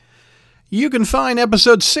You can find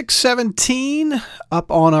episode 617 up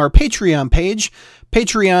on our Patreon page,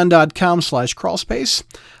 patreon.com/crawlspace.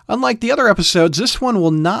 Unlike the other episodes, this one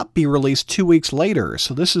will not be released 2 weeks later,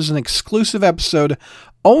 so this is an exclusive episode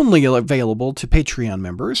only available to Patreon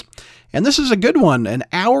members. And this is a good one, an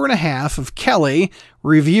hour and a half of Kelly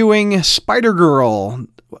reviewing Spider-Girl.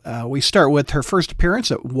 We start with her first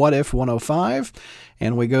appearance at What If 105,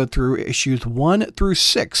 and we go through issues 1 through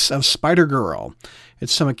 6 of Spider-Girl.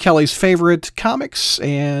 It's some of Kelly's favorite comics,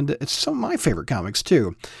 and it's some of my favorite comics,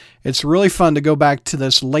 too. It's really fun to go back to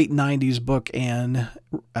this late 90s book and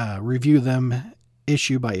review them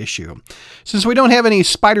issue by issue. Since we don't have any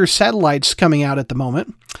Spider Satellites coming out at the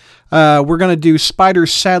moment, we're going to do Spider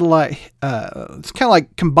Satellite. It's kind of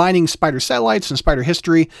like combining Spider Satellites and Spider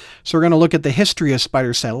History. So we're going to look at the history of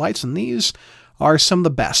Spider Satellites, and these are some of the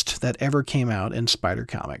best that ever came out in Spider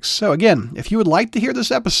Comics. So again, if you would like to hear this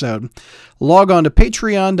episode, log on to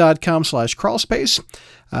patreon.com/crawlspace.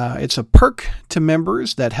 It's a perk to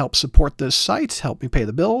members that help support this site, help me pay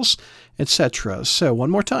the bills, etc. So one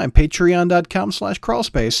more time,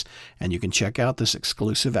 patreon.com/crawlspace, and you can check out this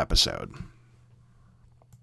exclusive episode.